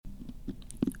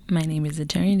My name is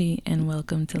Eternity, and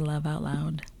welcome to Love Out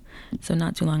Loud. So,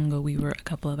 not too long ago, we were a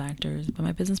couple of actors, but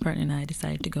my business partner and I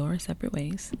decided to go our separate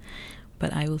ways.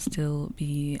 But I will still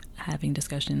be having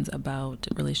discussions about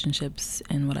relationships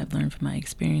and what I've learned from my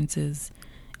experiences,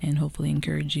 and hopefully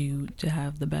encourage you to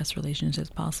have the best relationships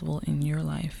possible in your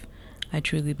life. I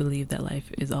truly believe that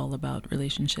life is all about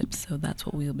relationships, so that's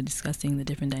what we'll be discussing, the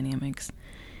different dynamics.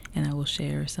 And I will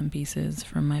share some pieces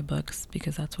from my books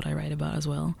because that's what I write about as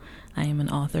well. I am an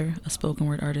author, a spoken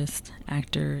word artist,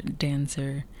 actor,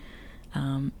 dancer.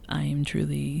 I am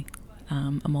truly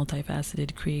a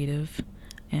multifaceted creative,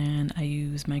 and I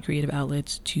use my creative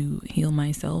outlets to heal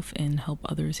myself and help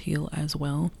others heal as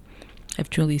well. I've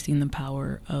truly seen the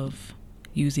power of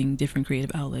using different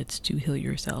creative outlets to heal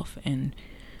yourself, and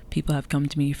people have come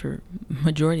to me for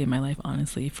majority of my life,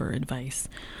 honestly, for advice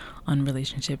on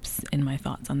relationships and my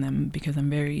thoughts on them, because I'm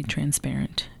very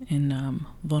transparent and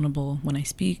vulnerable when I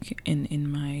speak and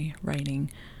in my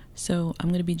writing. So I'm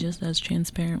going to be just as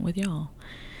transparent with y'all.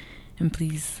 And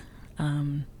please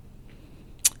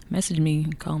message me,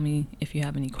 call me if you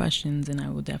have any questions, and I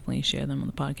will definitely share them on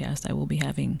the podcast. I will be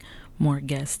having more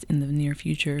guests in the near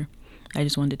future. I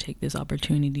just wanted to take this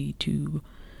opportunity to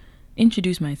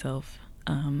introduce myself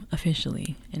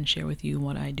officially and share with you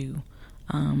what I do.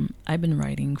 I've been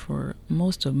writing for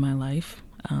most of my life.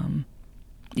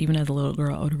 Even as a little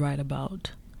girl, I would write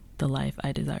about the life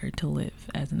I desired to live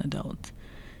as an adult.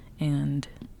 And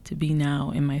to be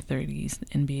now in my 30s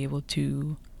and be able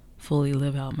to fully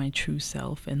live out my true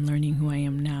self and learning who I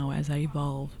am now as I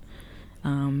evolve.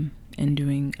 I've been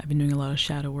doing a lot of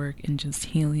shadow work and just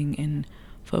healing and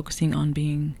focusing on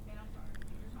being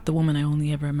the woman I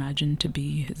only ever imagined to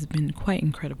be has been quite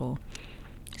incredible.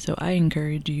 So I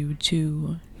encourage you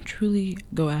to truly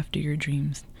go after your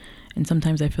dreams. And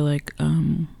sometimes I feel like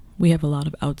we have a lot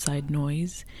of outside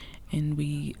noise and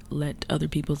we let other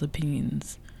people's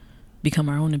opinions become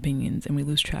our own opinions and we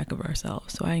lose track of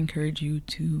ourselves. So I encourage you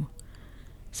to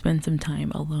spend some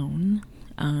time alone,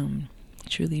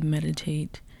 truly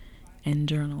meditate and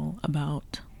journal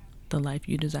about the life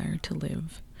you desire to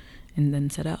live, and then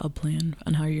set out a plan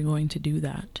on how you're going to do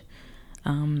that.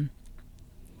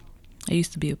 I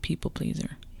used to be a people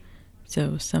pleaser,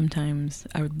 so sometimes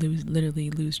I would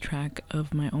literally lose track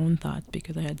of my own thoughts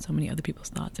because I had so many other people's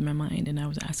thoughts in my mind, and I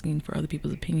was asking for other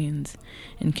people's opinions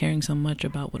and caring so much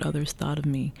about what others thought of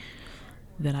me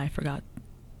that I forgot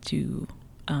to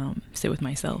sit with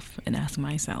myself and ask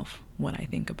myself what I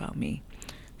think about me.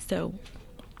 So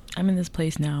I'm in this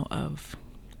place now of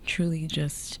truly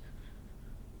just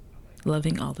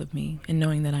loving all of me and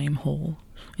knowing that I am whole.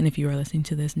 And if you are listening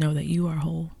to this, know that you are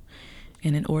whole.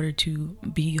 And in order to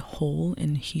be whole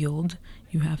and healed,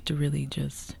 you have to really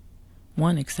just,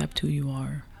 one, accept who you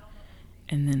are,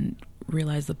 and then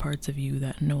realize the parts of you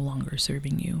that are no longer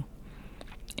serving you,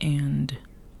 and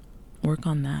work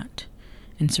on that,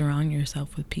 and surround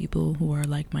yourself with people who are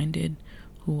like-minded,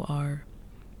 who are,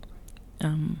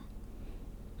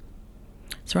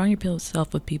 surround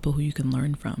yourself with people who you can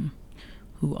learn from,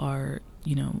 who are,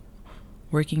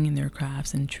 working in their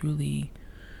crafts and truly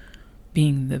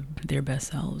being their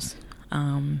best selves.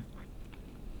 In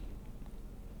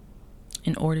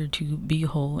order to be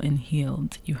whole and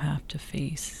healed, you have to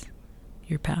face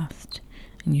your past,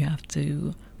 and you have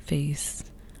to face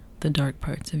the dark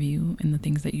parts of you and the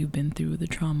things that you've been through, the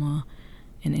trauma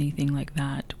and anything like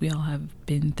that. We all have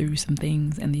been through some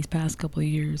things, and these past couple of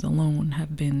years alone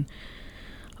have been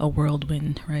a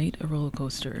whirlwind, right? A roller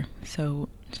coaster. So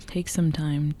take some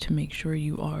time to make sure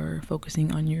you are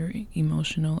focusing on your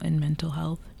emotional and mental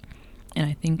health. And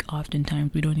I think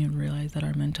oftentimes we don't even realize that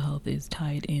our mental health is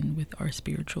tied in with our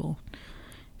spiritual.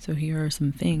 So here are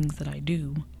some things that I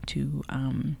do to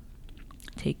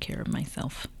take care of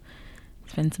myself.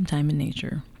 Spend some time in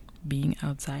nature. Being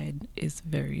outside is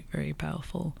very, very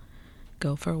powerful.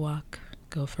 Go for a walk,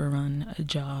 go for a run, a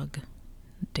jog,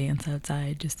 dance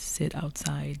outside, just sit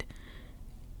outside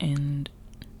and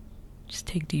just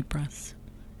take deep breaths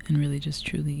and really just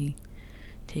truly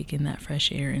take in that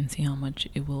fresh air and see how much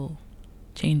it will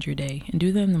change your day. And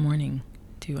do that in the morning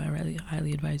too. I really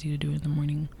highly advise you to do it in the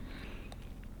morning.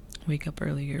 Wake up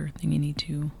earlier than you need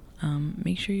to.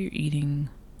 Make sure you're eating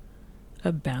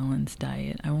a balanced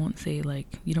diet. I won't say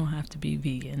you don't have to be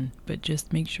vegan, but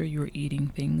just make sure you're eating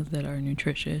things that are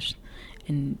nutritious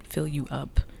and fill you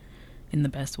up in the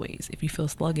best ways. If you feel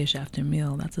sluggish after a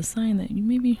meal, that's a sign that you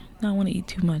maybe not want to eat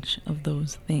too much of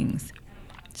those things.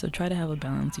 So try to have a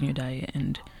balance in your diet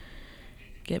and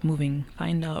get moving.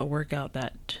 Find out a workout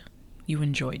that you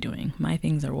enjoy doing. My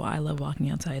things are, I love walking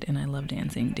outside and I love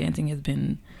dancing. Dancing has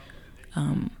been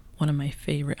one one of my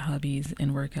favorite hobbies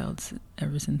and workouts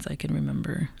ever since I can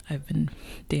remember. I've been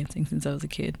dancing since I was a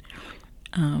kid.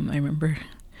 I remember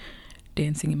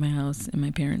dancing in my house and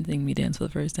my parents seeing me dance for the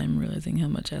first time, realizing how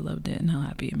much I loved it and how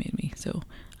happy it made me. So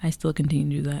I still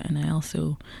continue to do that. And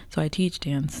I teach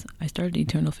dance. I started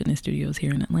Eternal Fitness Studios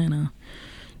here in Atlanta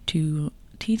to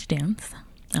teach dance.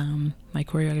 My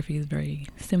choreography is very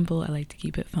simple. I like to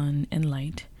keep it fun and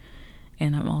light.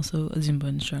 And I'm also a Zumba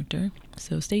instructor.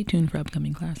 So stay tuned for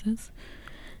upcoming classes.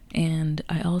 And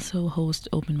I also host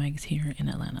open mics here in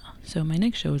Atlanta. So my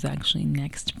next show is actually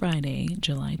next Friday,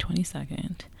 July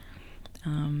 22nd.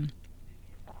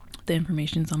 The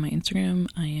information is on my Instagram.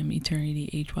 I am Eternity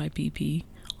HYPP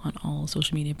on all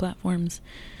social media platforms.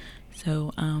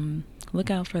 So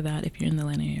look out for that if you're in the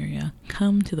Atlanta area.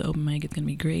 Come to the open mic. It's going to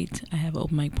be great. I have an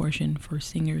open mic portion for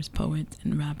singers, poets,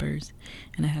 and rappers.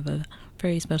 And I have a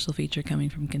very special feature coming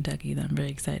from Kentucky that I'm very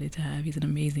excited to have. He's an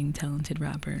amazing, talented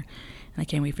rapper. And I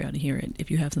can't wait for y'all to hear it. If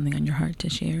you have something on your heart to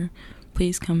share,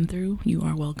 please come through. You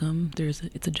are welcome.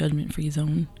 It's a judgment-free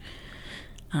zone.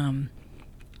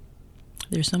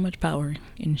 There's so much power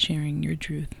in sharing your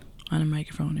truth on a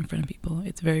microphone in front of people.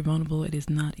 It's very vulnerable. It is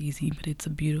not easy, but it's a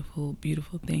beautiful,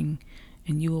 beautiful thing.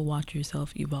 And you will watch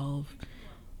yourself evolve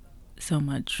so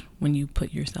much when you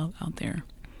put yourself out there.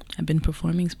 I've been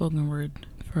performing spoken word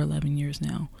for 11 years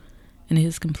now, and it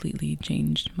has completely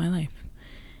changed my life.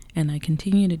 And I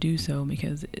continue to do so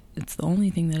because it's the only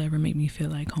thing that ever made me feel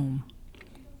like home.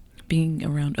 Being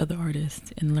around other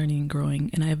artists and learning and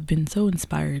growing. And I've been so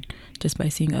inspired just by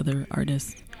seeing other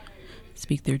artists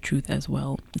speak their truth as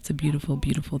well. It's a beautiful,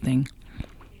 beautiful thing.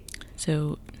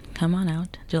 So come on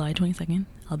out, July 22nd.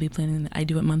 I'll be planning, I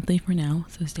do it monthly for now,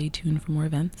 so stay tuned for more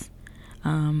events.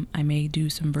 I may do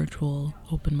some virtual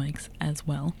open mics as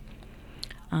well.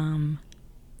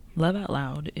 Love Out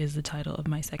Loud is the title of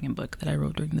my second book that I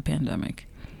wrote during the pandemic.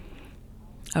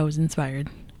 I was inspired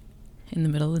in the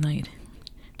middle of the night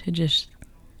to just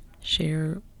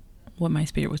share what my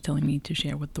spirit was telling me to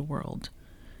share with the world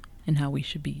and how we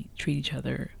should treat each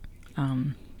other.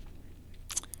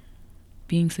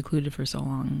 Being secluded for so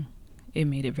long, it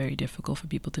made it very difficult for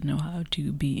people to know how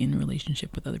to be in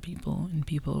relationship with other people, and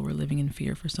people were living in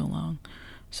fear for so long.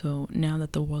 So now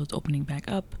that the world is opening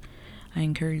back up, I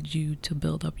encourage you to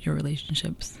build up your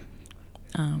relationships.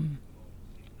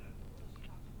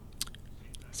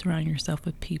 Surround yourself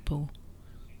with people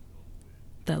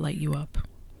that light you up,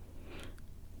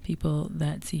 people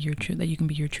that see your truth, that you can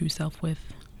be your true self with.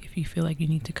 If you feel like you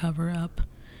need to cover up,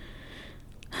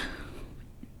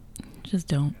 just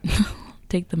don't.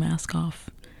 Take the mask off.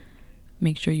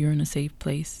 Make sure you're in a safe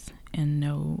place, and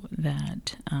know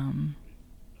that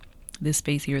this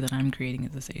space here that I'm creating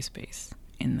is a safe space,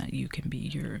 and that you can be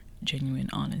your genuine,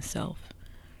 honest self,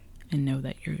 and know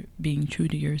that you're being true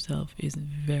to yourself is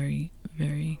very,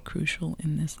 very crucial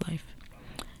in this life.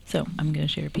 So I'm going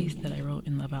to share a piece that I wrote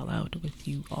in Love Out Loud with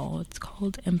you all. It's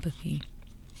called Empathy.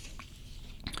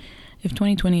 If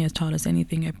 2020 has taught us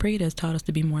anything, I pray it has taught us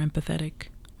to be more empathetic,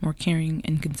 more caring,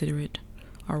 and considerate.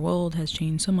 Our world has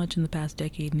changed so much in the past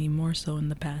decade, and even more so in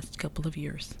the past couple of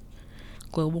years.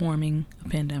 Global warming, a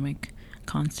pandemic,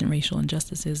 constant racial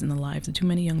injustices in the lives of too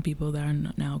many young people that are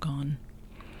now gone.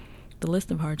 The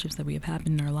list of hardships that we have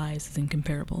happened in our lives is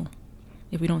incomparable.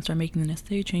 If we don't start making the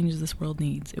necessary changes this world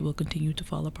needs, it will continue to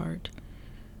fall apart.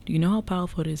 Do you know how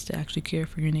powerful it is to actually care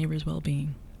for your neighbor's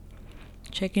well-being?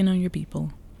 Check in on your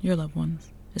people, your loved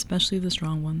ones, especially the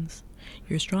strong ones.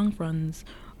 Your strong friends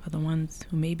are the ones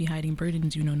who may be hiding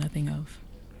burdens you know nothing of.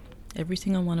 Every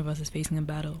single one of us is facing a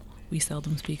battle we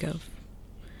seldom speak of.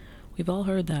 We've all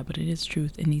heard that, but it is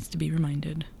truth and needs to be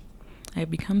reminded. I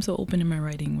have become so open in my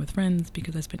writing with friends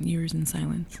because I spent years in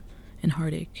silence and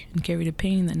heartache, and carried a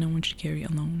pain that no one should carry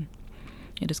alone.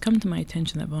 It has come to my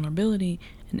attention that vulnerability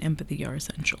and empathy are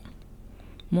essential.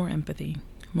 More empathy,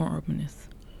 more openness,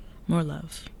 more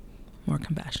love, more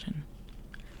compassion.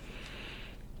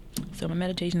 So my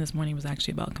meditation this morning was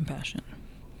actually about compassion,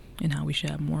 and how we should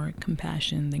have more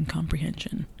compassion than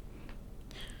comprehension.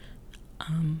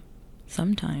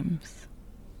 Sometimes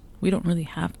we don't really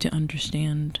have to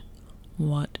understand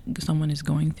what someone is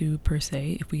going through per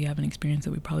se if we have an experience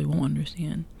that we probably won't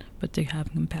understand, but to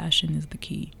have compassion is the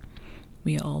key.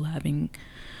 We are all having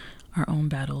our own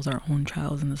battles, our own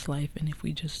trials in this life, and if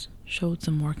we just showed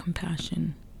some more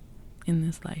compassion in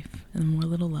this life and more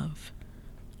little love,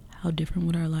 how different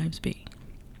would our lives be?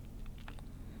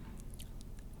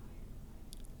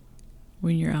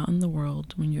 When you're out in the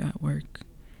world, when you're at work,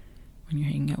 when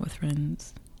you're hanging out with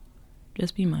friends,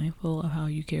 just be mindful of how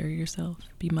you carry yourself.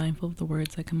 Be mindful of the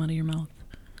words that come out of your mouth.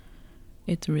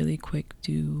 It's really quick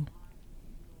to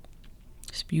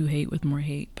spew hate with more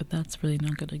hate, but that's really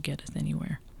not going to get us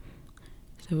anywhere.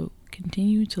 So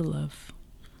continue to love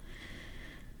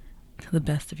to the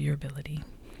best of your ability.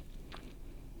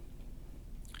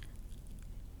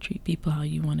 Treat people how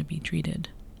you want to be treated,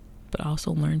 but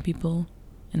also learn people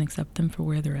and accept them for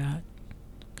where they're at,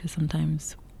 because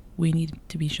sometimes we need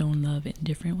to be shown love in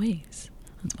different ways.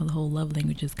 That's why the whole love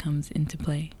languages comes into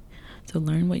play. So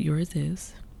learn what yours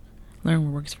is, learn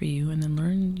what works for you, and then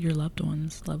learn your loved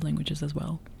ones' love languages as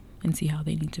well, and see how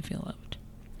they need to feel loved.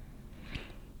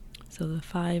 So the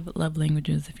 5 love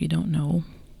languages, if you don't know,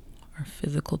 are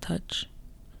physical touch,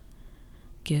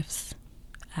 gifts,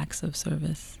 acts of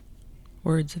service,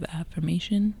 words of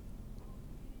affirmation,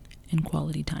 and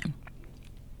quality time.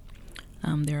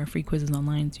 There are free quizzes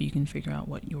online so you can figure out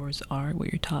what yours are,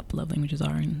 what your top love languages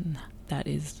are, and that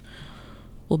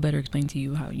will better explain to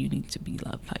you how you need to be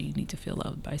loved, how you need to feel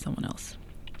loved by someone else.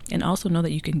 And also know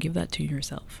that you can give that to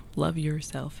yourself. Love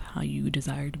yourself how you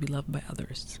desire to be loved by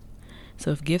others.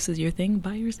 So if gifts is your thing,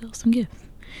 buy yourself some gifts.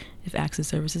 If acts of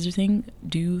service is your thing,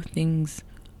 do things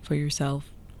for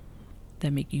yourself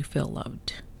that make you feel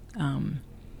loved.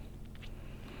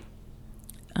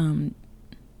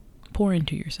 Pour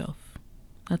into yourself.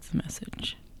 That's the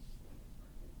message.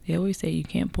 They always say you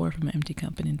can't pour from an empty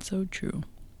cup, and it's so true.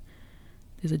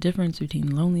 There's a difference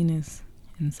between loneliness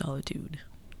and solitude.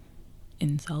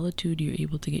 In solitude, you're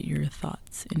able to get your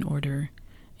thoughts in order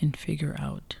and figure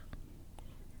out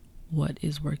what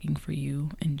is working for you,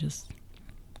 and just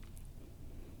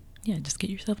get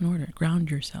yourself in order.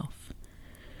 Ground yourself.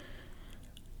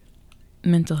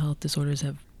 Mental health disorders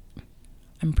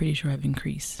I'm pretty sure have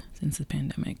increased since the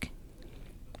pandemic.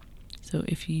 So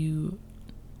if you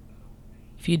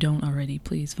don't already,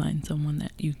 please find someone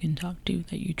that you can talk to,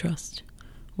 that you trust,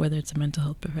 whether it's a mental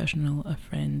health professional, a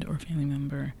friend, or family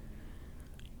member.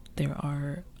 There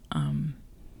are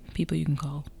people you can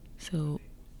call. So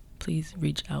please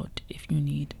reach out if you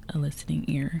need a listening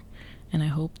ear. And I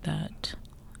hope that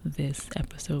this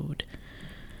episode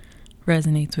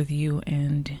resonates with you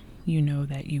and you know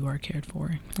that you are cared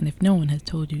for. And if no one has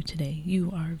told you today,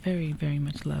 you are very, very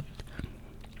much loved.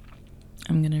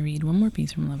 I'm going to read one more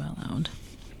piece from Love Out Loud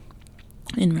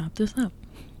and wrap this up.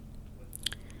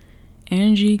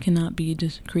 Energy cannot be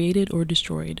created or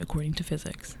destroyed according to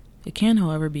physics. It can,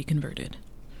 however, be converted.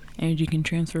 Energy can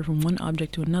transfer from one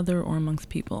object to another or amongst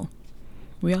people.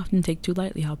 We often take too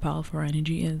lightly how powerful our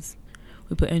energy is.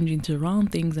 We put energy into the wrong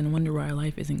things and wonder why our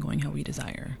life isn't going how we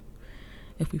desire.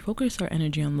 If we focus our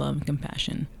energy on love and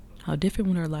compassion, how different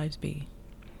would our lives be?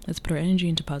 Let's put our energy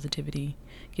into positivity,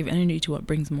 give energy to what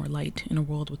brings more light in a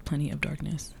world with plenty of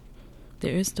darkness.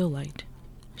 There is still light.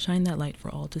 Shine that light for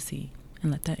all to see,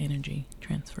 and let that energy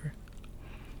transfer.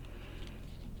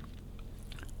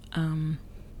 I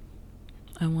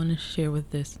want to share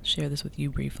this with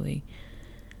you briefly.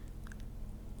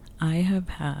 I have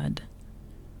had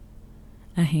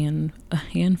a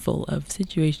handful of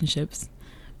situationships,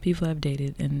 people I've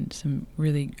dated, and some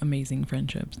really amazing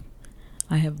friendships.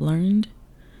 I have learned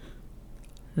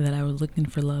that I was looking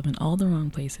for love in all the wrong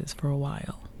places for a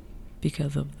while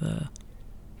because of the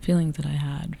feelings that I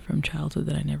had from childhood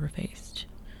that I never faced.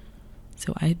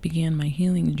 So I began my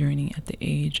healing journey at the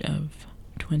age of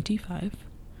 25,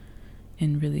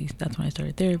 and really that's when I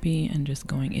started therapy and just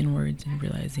going inwards and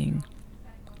realizing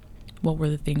what were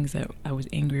the things that I was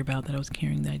angry about that I was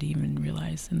carrying that I didn't even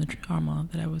realize, and the trauma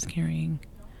that I was carrying,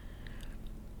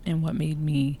 and what made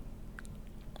me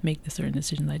make the certain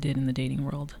decisions I did in the dating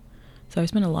world. So I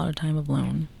spent a lot of time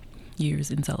alone,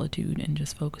 years in solitude, and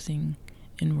just focusing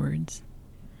inwards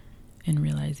and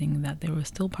realizing that there were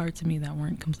still parts of me that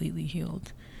weren't completely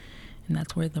healed. And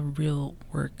that's where the real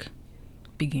work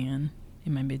began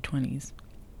in my mid-20s.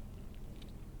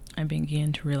 I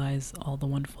began to realize all the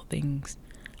wonderful things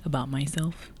about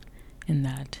myself, and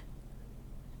that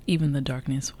even the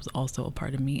darkness was also a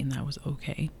part of me, and that was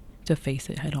okay to face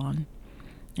it head on.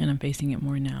 And I'm facing it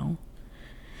more now.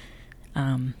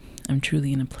 I'm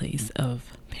truly in a place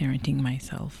of parenting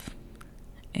myself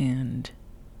and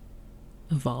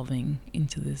evolving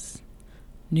into this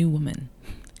new woman.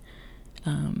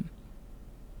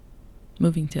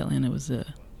 Moving to Atlanta was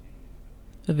a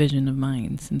vision of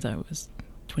mine since I was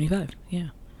 25. Yeah,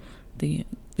 the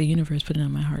universe put it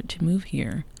on my heart to move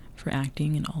here for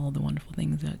acting and all the wonderful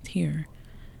things that's here.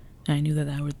 And I knew that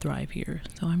I would thrive here.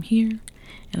 So I'm here,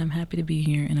 and I'm happy to be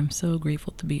here, and I'm so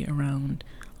grateful to be around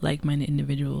like-minded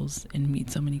individuals and meet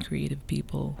so many creative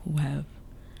people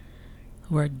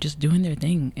who are just doing their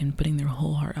thing and putting their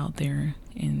whole heart out there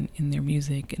in their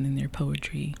music and in their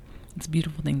poetry. It's a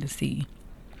beautiful thing to see.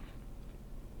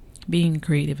 Being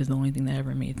creative is the only thing that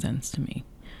ever made sense to me.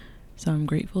 So I'm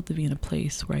grateful to be in a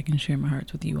place where I can share my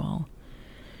hearts with you all.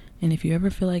 And if you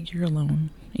ever feel like you're alone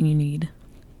and you need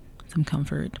some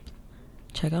comfort,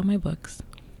 check out my books.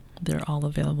 They're all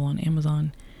available on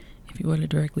Amazon. If you order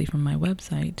directly from my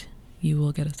website, you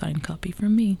will get a signed copy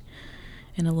from me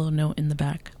and a little note in the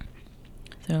back.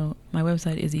 So my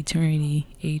website is Hyppolite,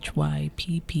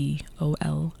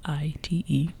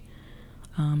 Hyppolite.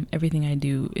 Everything I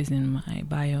do is in my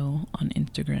bio on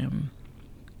Instagram.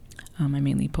 I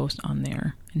mainly post on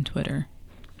there and Twitter.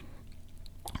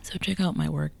 So check out my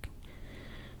work.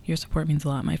 Your support means a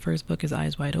lot. My first book is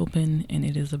Eyes Wide Open, and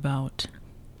it is about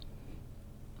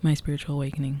my spiritual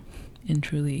awakening and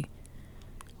truly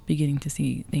beginning to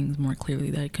see things more clearly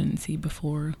that I couldn't see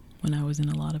before when I was in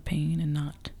a lot of pain and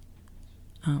not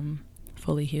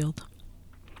fully healed.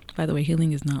 By the way,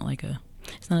 healing is not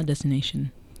it's not a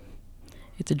destination.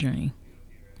 It's a journey.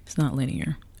 It's not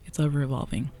linear. It's ever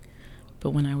evolving.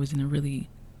 But when I was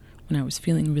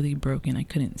feeling really broken, I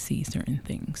couldn't see certain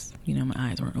things. My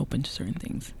eyes weren't open to certain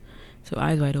things. So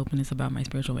Eyes Wide Open is about my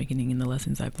spiritual awakening and the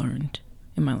lessons I've learned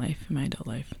in my life, in my adult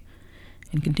life,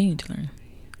 and continue to learn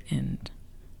and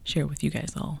share with you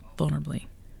guys all vulnerably.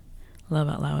 Love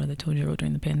Out Loud, as I told you, I wrote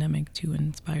during the pandemic to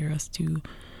inspire us to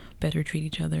better treat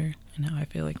each other and how I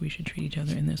feel like we should treat each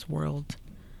other in this world.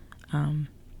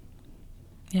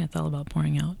 It's all about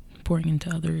pouring into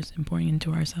others and pouring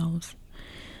into ourselves.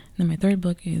 And then my third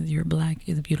book is Your Black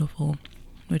is Beautiful,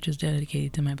 which is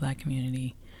dedicated to my Black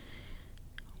community.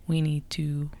 We need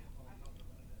to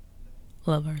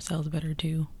love ourselves better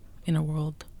too in a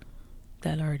world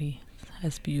that already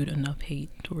has spewed enough hate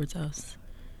towards us.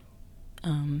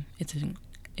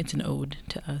 It's an ode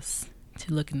to us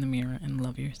to look in the mirror and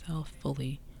love yourself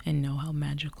fully and know how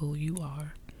magical you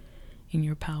are in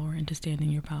your power and to stand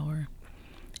in your power.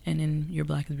 And in Your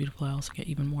Black is Beautiful, I also get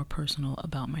even more personal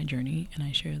about my journey, and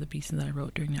I share the pieces that I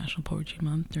wrote during National Poetry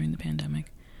Month during the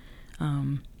pandemic.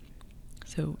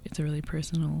 So it's a really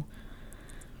personal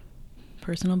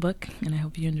book, and I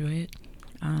hope you enjoy it.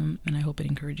 And I hope it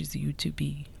encourages you to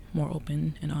be more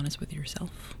open and honest with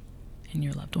yourself and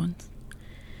your loved ones.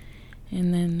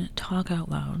 And then Talk Out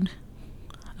Loud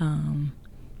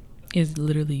is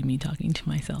literally me talking to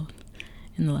myself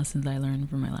and the lessons I learned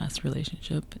from my last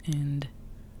relationship and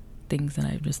things that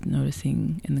I'm just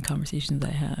noticing in the conversations I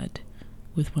had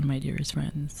with one of my dearest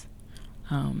friends.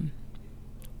 And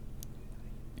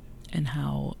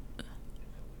how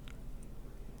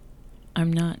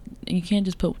you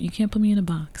can't put me in a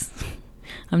box.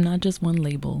 I'm not just one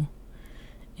label.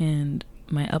 And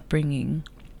my upbringing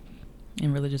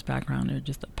and religious background are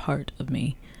just a part of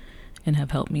me and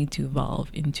have helped me to evolve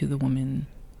into the woman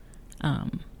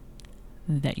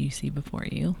that you see before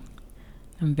you.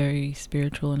 I'm very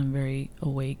spiritual and I'm very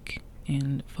awake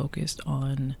and focused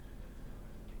on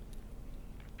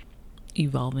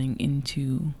evolving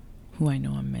into who I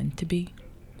know I'm meant to be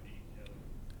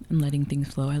and letting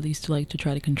things flow. I used to like to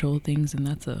try to control things, and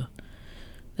that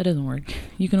doesn't work.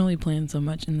 You can only plan so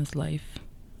much in this life.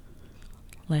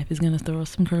 Life is going to throw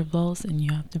us some curveballs, and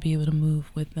you have to be able to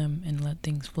move with them and let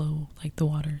things flow like the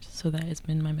waters. So that has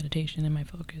been my meditation and my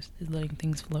focus, is letting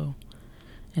things flow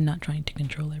and not trying to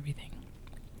control everything.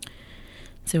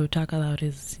 So Talk Out Loud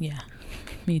is,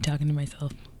 me talking to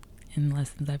myself and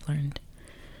lessons I've learned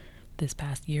this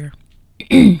past year.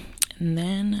 And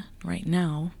then right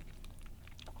now,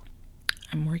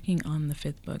 I'm working on the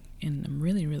 5th book, and I'm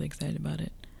really, really excited about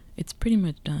it. It's pretty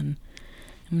much done.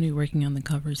 I'm going to be working on the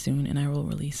cover soon, and I will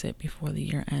release it before the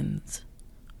year ends.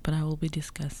 But I will be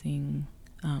discussing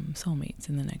soulmates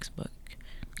in the next book,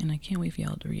 and I can't wait for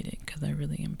y'all to read it because I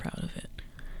really am proud of it.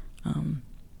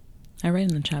 I write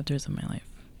in the chapters of my life,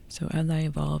 so as I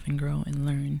evolve and grow and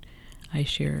learn, I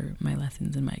share my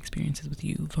lessons and my experiences with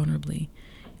you vulnerably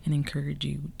and encourage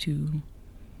you to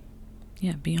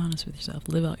be honest with yourself.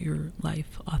 Live out your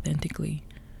life authentically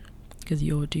because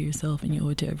you owe it to yourself and you owe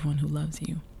it to everyone who loves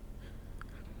you.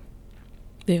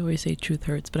 They always say truth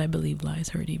hurts, but I believe lies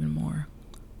hurt even more.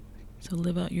 So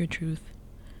live out your truth.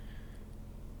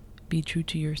 Be true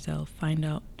to yourself. Find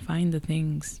the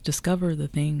things, discover the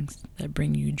things that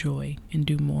bring you joy and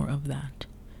do more of that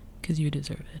because you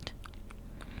deserve it.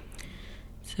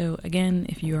 So again,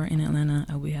 if you are in Atlanta,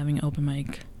 I'll be having an open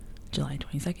mic July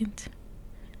 22nd,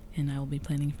 and I will be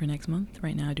planning for next month.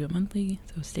 Right now I do it monthly,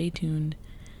 so stay tuned,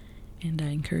 and I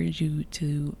encourage you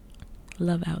to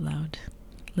love out loud,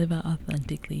 live out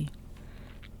authentically.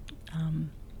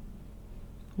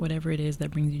 Whatever it is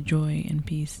that brings you joy and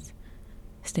peace,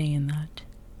 stay in that.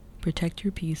 Protect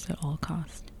your peace at all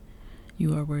costs.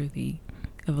 You are worthy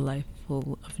of a life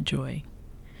full of joy,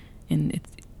 and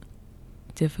it's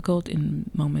difficult in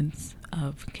moments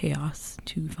of chaos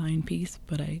to find peace,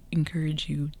 but I encourage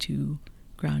you to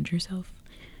ground yourself,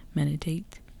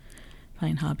 meditate,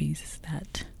 find hobbies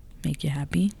that make you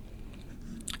happy.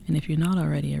 And if you're not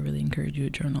already, I really encourage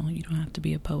you to journal. You don't have to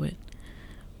be a poet,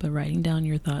 but writing down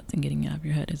your thoughts and getting it out of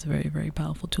your head is a very, very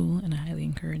powerful tool, and I highly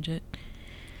encourage it.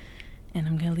 And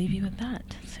I'm going to leave you with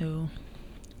that. So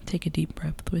take a deep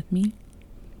breath with me.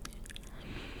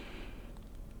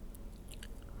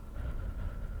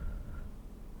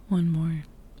 One more.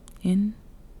 In.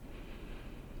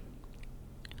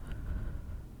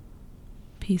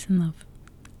 Peace and love.